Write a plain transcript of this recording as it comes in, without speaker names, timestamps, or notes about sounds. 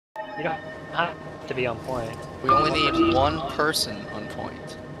You don't have to be on point. We only need one person on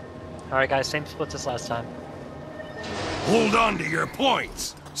point. Alright guys, same splits as last time. Hold on to your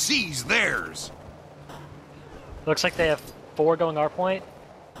points. Seize theirs. Looks like they have 4 going our point.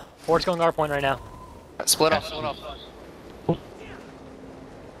 4's going our point right now. Split off, split off.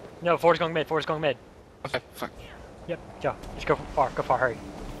 No, 4's going mid, 4's going mid. Okay, fine. Yep, go. Just go far, hurry.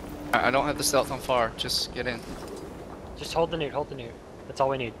 I don't have the stealth on far, just get in. Just hold the nude. That's all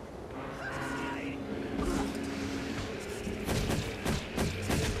we need.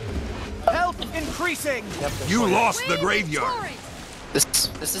 Health increasing! Yep, You lost the graveyard.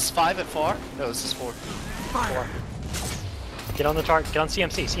 This is 5 at far? No, this is 4. 4. Get on the target, get on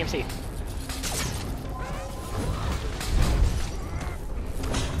CMC.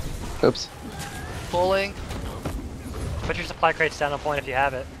 Oops. Pulling. Put your supply crates down on point if you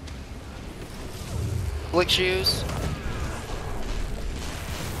have it. Blick shoes.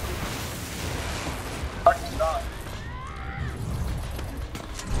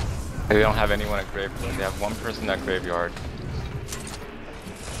 They don't have anyone at graveyard. They have one person at graveyard.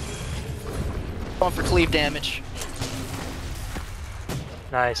 Going for cleave damage.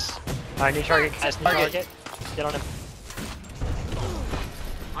 Nice. Alright, new target, guys, new target. Get on him.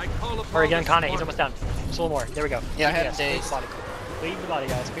 Hurry, get on Kane, he's almost down. Just a little more, there we go. Yeah, I have Cleave days. the body. Cleave the body,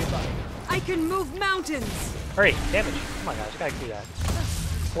 guys, cleave the body. I can move mountains. Hurry, damage. Come on guys, we gotta do that.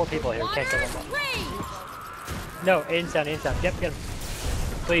 4 people here, we can't kill them all. No, Aiden's down, Yep, get him.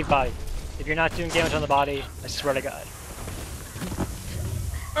 Cleave body. If you're not doing damage on the body, I swear to God.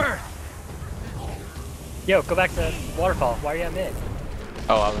 Yo, go back to waterfall. Why are you at mid?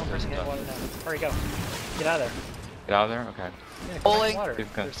 Oh, I was One person just get water now. Hurry, go. Get out of there. Get out of there? Okay. Yeah, go Pulling. back to water. He's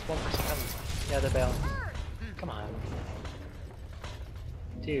good. There's one person coming. Yeah, they're bailing. Come on.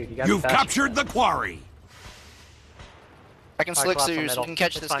 Dude, you gotta You've be faster. captured the quarry. I can Alright, slick collapse on shoes, middle. we can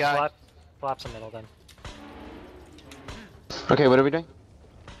catch It's this fine, guy. Collapse on middle then. Okay, what are we doing?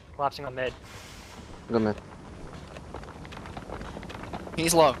 Collapsing on mid. Go mid.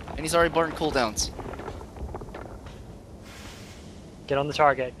 He's low, and he's already burned cooldowns. Get on the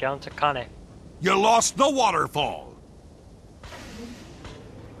target. Get on to Kane. You lost the waterfall.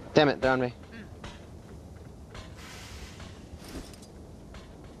 Damn it, they're on me.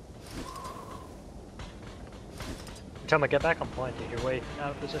 Toma, get back on point, dude. You're way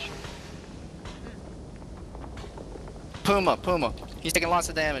out of position. Puma. He's taking lots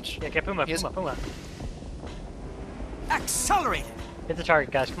of damage. Yeah, get Puma. He is- Puma. Accelerated! Hit the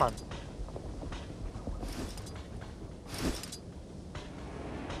target, guys. Come on.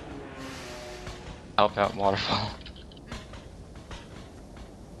 Help out waterfall.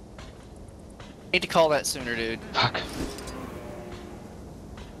 Need to call that sooner, dude. Fuck.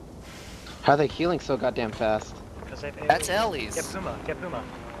 How are they healing so goddamn fast? Because they've That's Get Ellie's. Puma. Get Puma.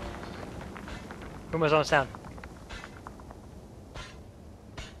 Puma's almost down.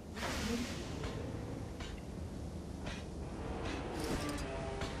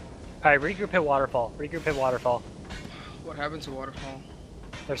 Alright, regroup hit waterfall. What happened to waterfall?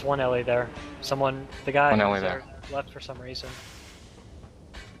 There's one Ellie there. The guy One who Ellie was there. left for some reason.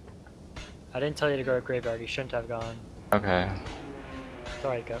 I didn't tell you to go to graveyard, you shouldn't have gone. Okay. It's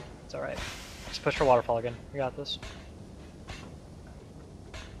alright, go. It's alright. Just push for waterfall again. We got this.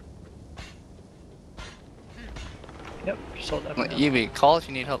 Yep, just hold that for now. Yubi, call if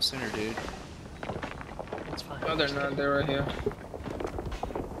you need help sooner, dude. It's fine. No, they're not. They're right here.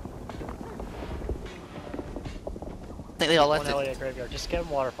 I think they all left One it. Ellie at graveyard. Just get him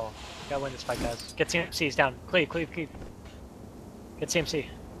waterfall. Gotta win this fight, guys. Get CMC's down. Cleave. Get CMC.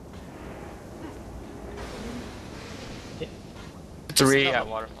 3 at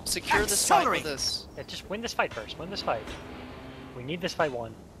waterfall. Secure this fight with Accelerate. us. Yeah, just win this fight first. Win this fight. We need this fight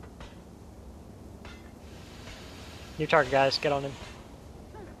won. New target, guys. Get on him.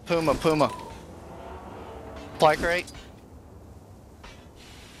 Puma. Supply crate.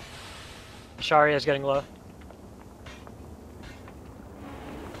 Sharia's getting low.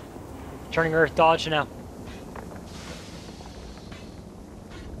 Turning Earth, dodge now.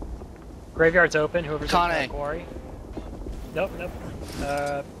 Graveyard's open, whoever's in Kane. the quarry. Nope.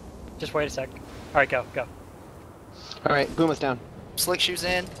 Just wait a sec. Alright, go. Alright, Puma's down. Slick shoes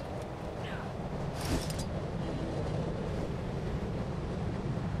in.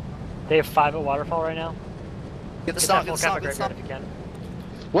 They have 5 at waterfall right now. Get the Get stop, that get full the cap stop, at get the graveyard stop. if you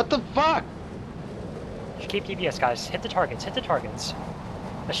can. What the fuck? Just keep DPS, guys. Hit the targets.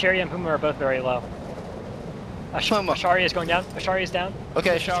 Asheria and Puma are both very low. Puma. Asheria is going down. Asheria is down.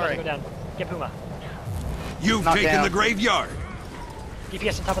 Okay, She's about to go Shari. down. Get Puma. You've Knock taken down. the graveyard.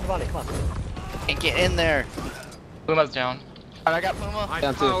 DPS on top of the body. Come on. And get in there. Puma's down. Alright, I got Puma. My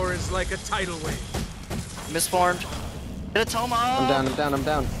Down two. power is like a tidal wave. Misformed. Get a Toma! I'm down, I'm down, I'm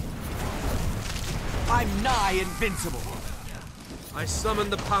down. I'm nigh invincible. I summon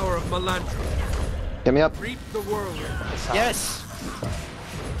the power of Melandra. Get me up. Reap the whirlwind. Yes!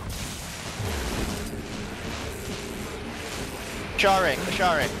 Share.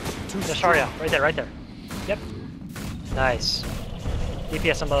 Nasharia, right there. Yep. Nice.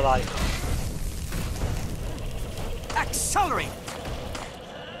 DPS on the body. Accelerate.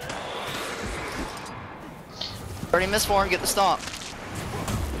 Already misformed, get the stomp.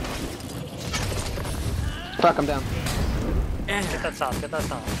 Fuck, I'm down. Get that stomp, get that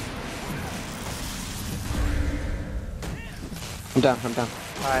stomp. I'm down, I'm down.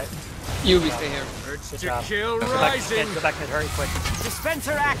 Alright, Yubi, stay here. good To job. kill Go back, rising. go back mid, hurry, quick.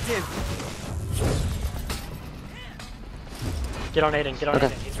 Dispenser active. Get on Aiden, Okay.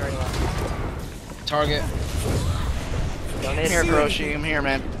 he's very low. Target. Get on I'm here, Aiden. Koroshi. I'm here,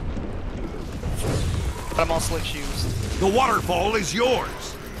 man. But I'm all slick shoes. The waterfall is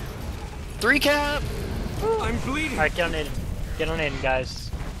yours. 3 cap! I'm bleeding. Alright, get on Aiden. Get on Aiden, guys.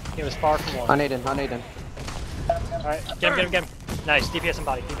 He was far from one. On Aiden, on Aiden. Alright, get him. Nice, DPS and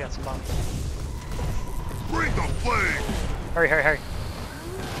body. Bring the flame. Hurry.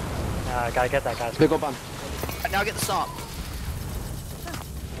 Gotta get that, guys. Big ol' bomb. Right, now get the stomp.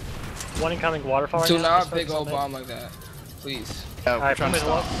 One incoming waterfall right Do now. not just big focus on old mid. bomb like that. Please. Oh, we're Alright, trying to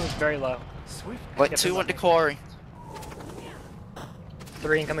Puma's low. stop. Puma's very low. Wait, 2 went to Quarry.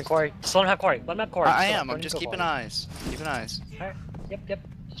 3 incoming quarry. Just let him have quarry. Let him have quarry. I Just am. let I'm him just go keeping quarry. eyes. Keeping eyes. Alright, yep.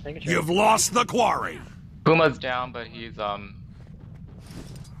 Just making sure. You've lost the quarry. Puma's down, but he's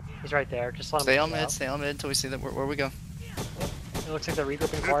He's right there. Just let him Stay on push mid. out. Stay on mid until we see that where we go. It looks like they're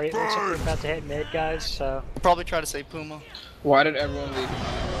regrouping quarry. It looks like we're about to hit mid, guys. So, We'll probably try to save Puma. Why did everyone leave?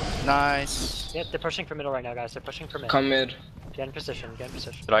 Nice. yep, they're pushing for middle right now, guys. They're pushing for mid. Come mid. Get in position.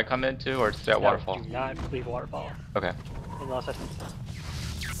 should I come in too or stay at No, waterfall? do not leave waterfall. Okay. Unless I...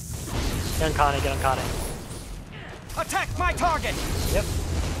 Get on Connie. Attack my target. Yep.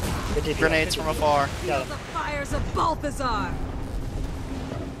 Good DPS. Grenades good from DPS. afar. Got The him. fires of Balthazar.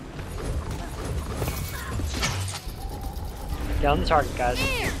 Get on the target, guys.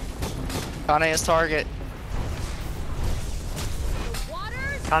 Kane is target.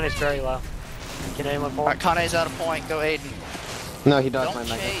 Connie's very low. Can anyone pull? Alright, Kane's out of point. Go Aiden. No, he dodged my Don't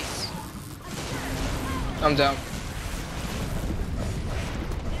magnet. chase. I'm down.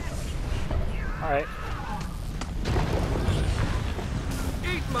 Alright.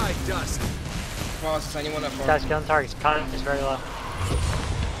 Eat my dust. Boss, is anyone at far? Guys, get on the targets. Connie is very low.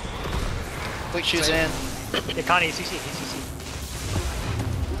 Quick shoes in. Yeah, Connie, CC.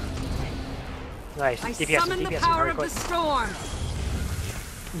 Nice. I DPS, summon the DPS, power very of the quick. storm.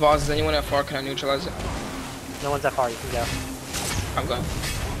 Boss, is anyone at far? Can I neutralize it? No one's that far, you can go. I'm going.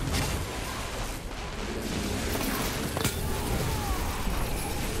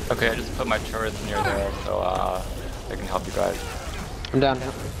 Okay, I just put my turrets near there so they can help you guys. I'm down.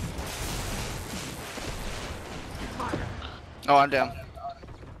 Oh, I'm down.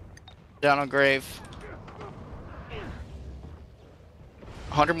 Down on grave.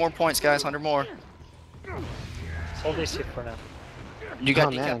 100 more points, guys. 100 more. Let's hold these two for now. You got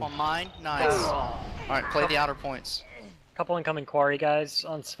Oh, decap man. on mine? Nice. Alright, play the outer points. Couple incoming quarry, guys.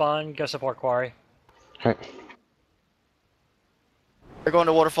 On spawn, go support quarry. Alright. They're going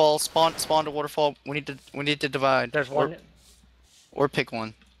to waterfall. Spawn to waterfall. We need to divide. There's one. Or pick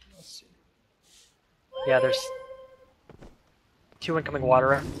one. Yeah, there's 2 incoming water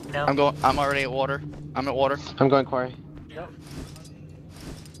right now. I'm already at water. I'm at water. I'm going quarry. Yep.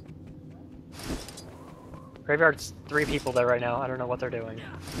 Graveyard's 3 people there right now. I don't know what they're doing.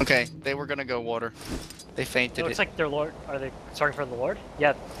 Okay, they were gonna go water. They It fainted looks it. like they're Lord. Are they starting for the Lord?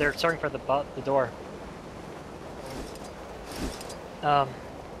 Yeah, they're starting for the door.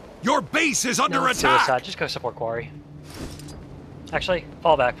 Your base is under No, attack. suicide. Just go support quarry. Actually,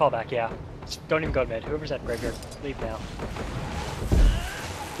 fall back. Yeah. Just don't even go to mid. Whoever's at graveyard, leave now.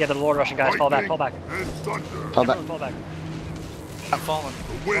 Yeah, the Lord rushing guys. Fall back. Fall back. Everyone fall back. I'm falling.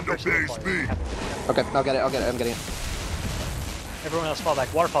 Wind One person obeys fall. me. Okay, I'll get it, I'm getting it. Everyone else fall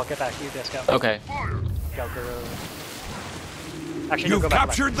back. Waterfall, get back. You just go. Okay. Go. Actually, no, You've go back.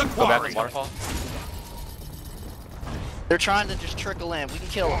 captured the Go back quarry. to waterfall. They're trying to just trickle in. We can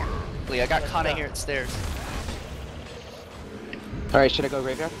kill them. I got Kane here at stairs. Alright, should I go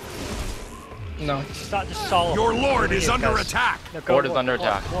graveyard? No. Just stall them. Your lord Leave, is under guys. attack. No, go Lord is under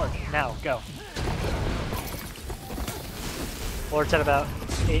attack. Lord, now, go. Lord's at about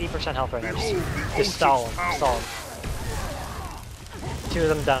 80% health right now. Just stall him. 2 of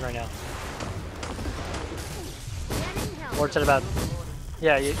them down right now. Lord said about.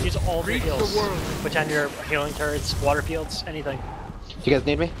 Yeah, you use all the heals. Pretend your healing turrets, water fields, anything. You guys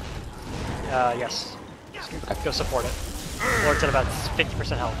need me? Yes. Just go support it. Lord said about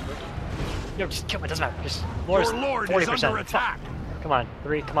 50% health. Yo, just kill me, doesn't matter. Just Lord's Your lord 40%. is under attack. Come on,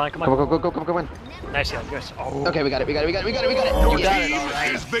 3, come on, come on. Go in. Nice heal, guys. Oh. Okay, we got it. Your got it, team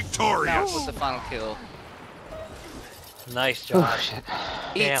alright. is Now victorious. with the final kill. Nice job. Oh shit.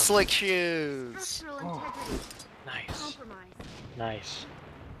 Eat Damn. slick shoes. Structural integrity. Nice. Compromise. Nice.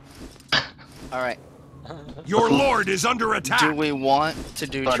 Alright. Your lord is under attack. Do we want to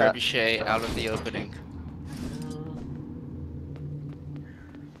do Start up. trebuchet out of the opening?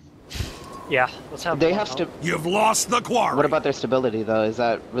 Yeah, let's have They one have health. to. You've lost the quarry. What about their stability though? Is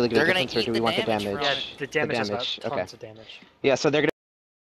that really good They're gonna difference, or eat do we the want the damage, damage? bro. Yeah, the damage is about damage, tons okay. of damage. Yeah, so they're gonna